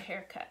little bit of a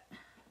haircut.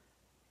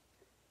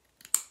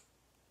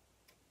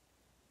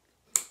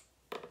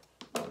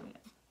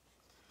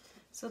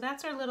 So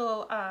that's our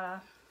little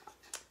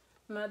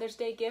Mother's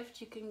Day gift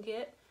you can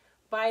get.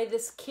 Buy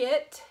this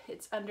kit.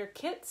 It's under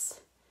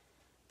kits.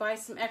 Buy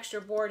some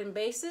extra board and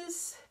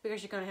bases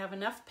because you're going to have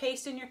enough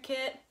paste in your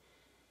kit,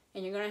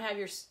 and you're going to have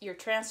your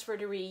transfer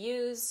to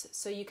reuse,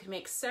 so you can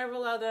make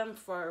several of them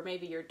for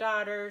maybe your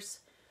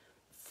daughters,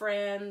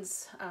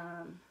 friends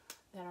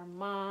that are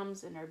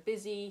moms and are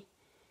busy.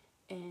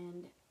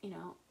 And you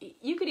know,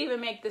 you could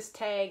even make this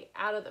tag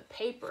out of the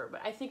paper,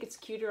 but I think it's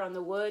cuter on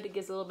the wood. It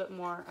gives a little bit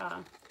more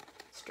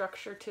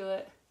structure to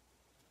it,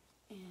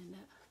 and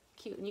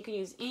cute. And you can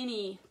use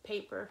any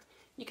paper.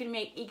 You can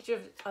make each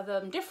of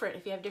them different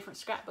if you have different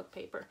scrapbook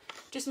paper.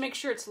 Just make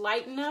sure it's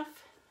light enough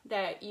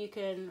that you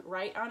can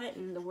write on it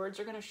and the words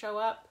are going to show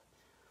up.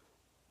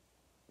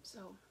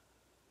 So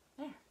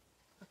there.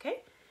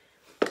 Okay,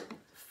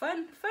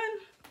 fun.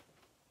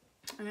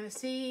 I'm going to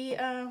see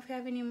if we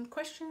have any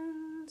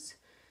questions.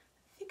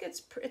 I think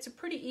it's a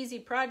pretty easy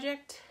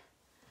project.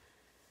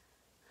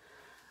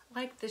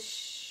 Like the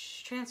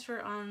transfer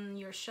on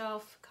your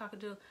shelf,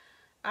 cockadoo.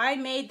 I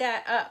made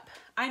that up.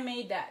 I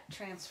made that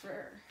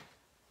transfer.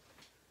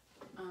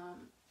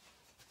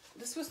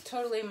 This was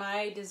totally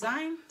my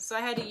design, so I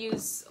had to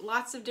use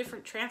lots of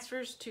different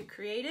transfers to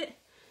create it.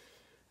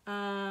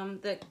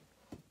 The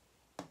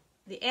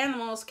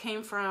animals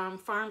came from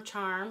Farm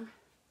Charm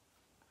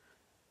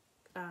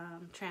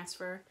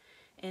transfer,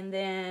 and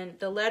then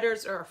the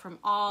letters are from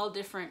all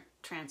different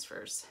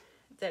transfers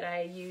that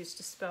I used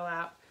to spell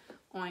out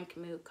oink,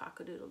 moo,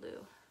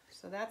 cock-a-doodle-doo.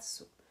 So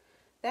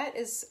that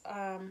is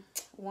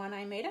one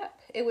I made up.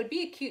 It would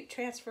be a cute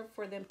transfer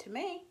for them to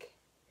make.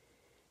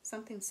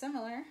 Something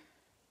similar.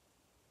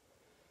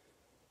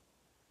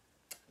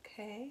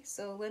 Okay,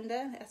 so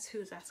Linda, that's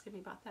who's asking me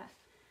about that.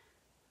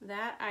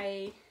 That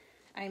I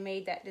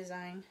made that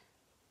design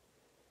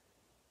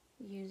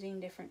using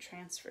different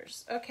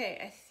transfers. Okay,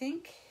 I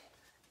think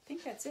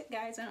that's it,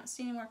 guys. I don't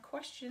see any more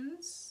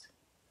questions.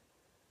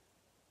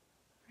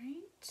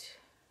 Right.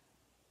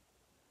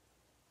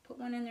 Put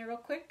one in there real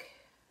quick.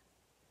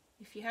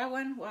 If you have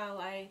one, while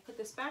I put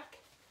this back.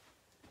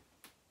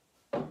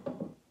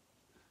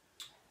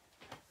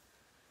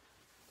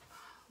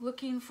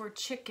 Looking for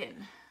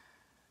chicken.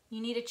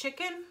 You need a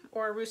chicken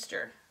or a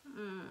rooster?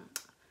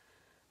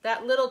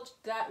 That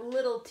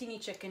little teeny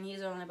chicken,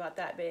 he's only about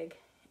that big.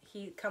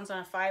 He comes on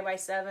a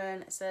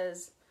 5x7. It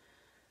says,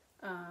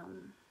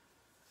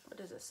 what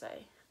does it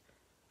say?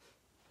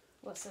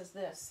 What says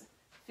this?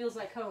 Feels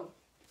like home.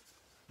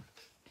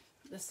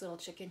 This little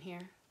chicken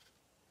here.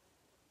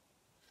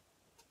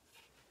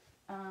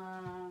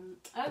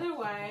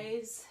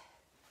 Otherwise,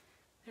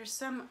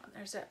 I'm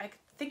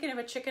thinking of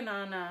a chicken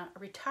on a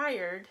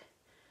retired,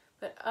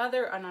 but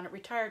on a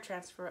retired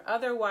transfer.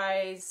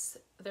 Otherwise,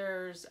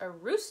 there's a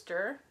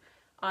rooster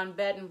on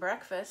bed and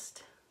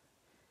breakfast.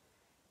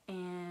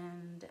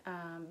 And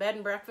bed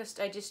and breakfast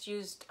I just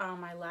used on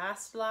my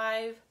last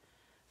live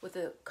with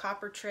the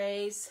copper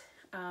trays.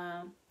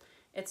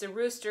 It's a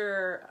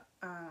rooster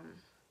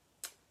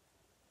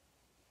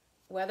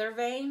weather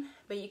vane,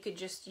 but you could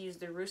just use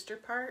the rooster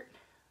part.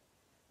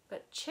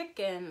 But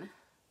chicken,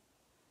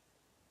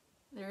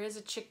 there is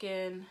a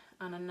chicken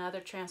on another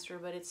transfer,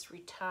 but it's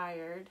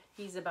retired.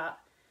 He's about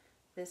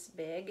this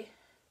big.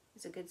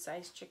 He's a good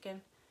sized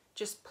chicken.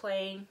 Just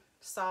plain,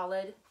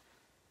 solid.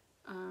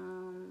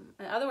 And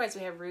otherwise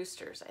we have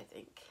roosters, I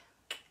think.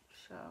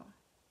 So, I'm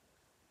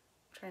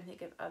trying to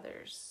think of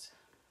others.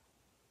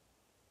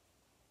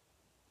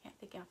 Can't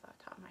think off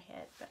the top of my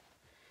head, but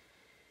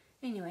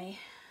anyway.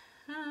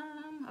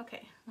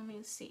 Okay, let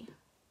me see.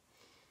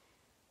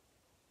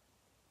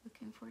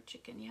 Looking for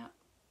chicken, yep.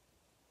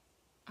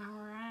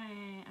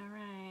 Alright,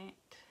 alright.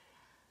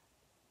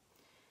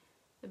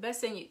 The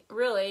best thing,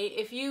 really,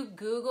 if you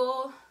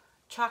Google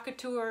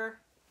Couture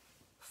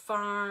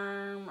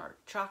farm or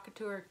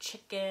Couture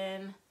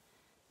chicken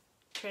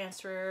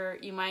transfer,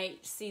 you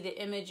might see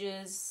the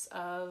images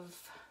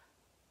of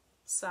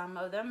some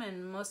of them,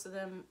 and most of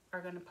them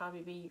are going to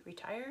probably be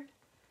retired.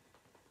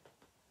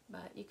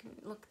 But you can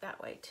look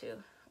that way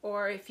too.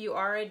 Or if you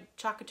are a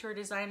Couture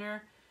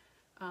designer,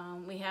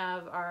 we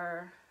have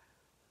our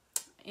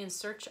In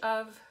Search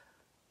Of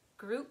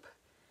group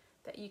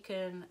that you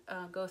can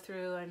go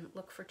through and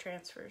look for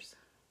transfers.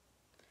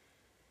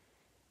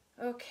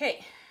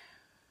 Okay.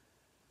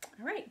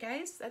 All right,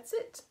 guys, that's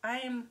it. I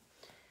am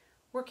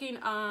working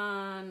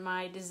on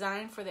my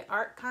design for the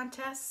art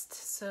contest,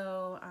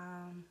 so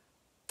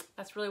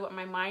that's really what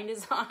my mind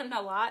is on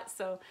a lot.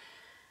 So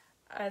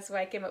that's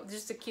why I came up with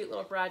just a cute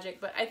little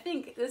project. But I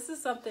think this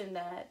is something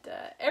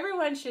that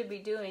everyone should be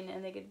doing,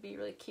 and they could be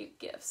really cute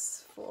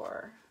gifts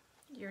for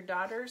your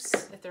daughters,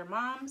 if they're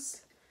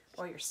moms,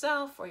 or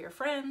yourself, or your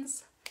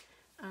friends.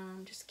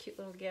 Just a cute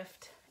little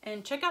gift.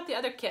 And check out the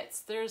other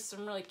kits. There's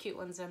some really cute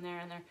ones in there,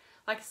 and they're,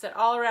 like I said,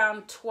 all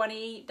around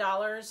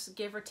 $20,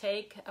 give or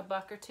take a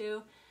buck or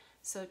two.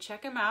 So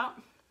check them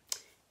out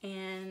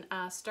and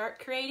start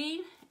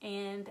creating,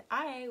 and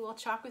I will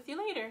talk with you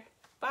later.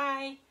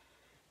 Bye.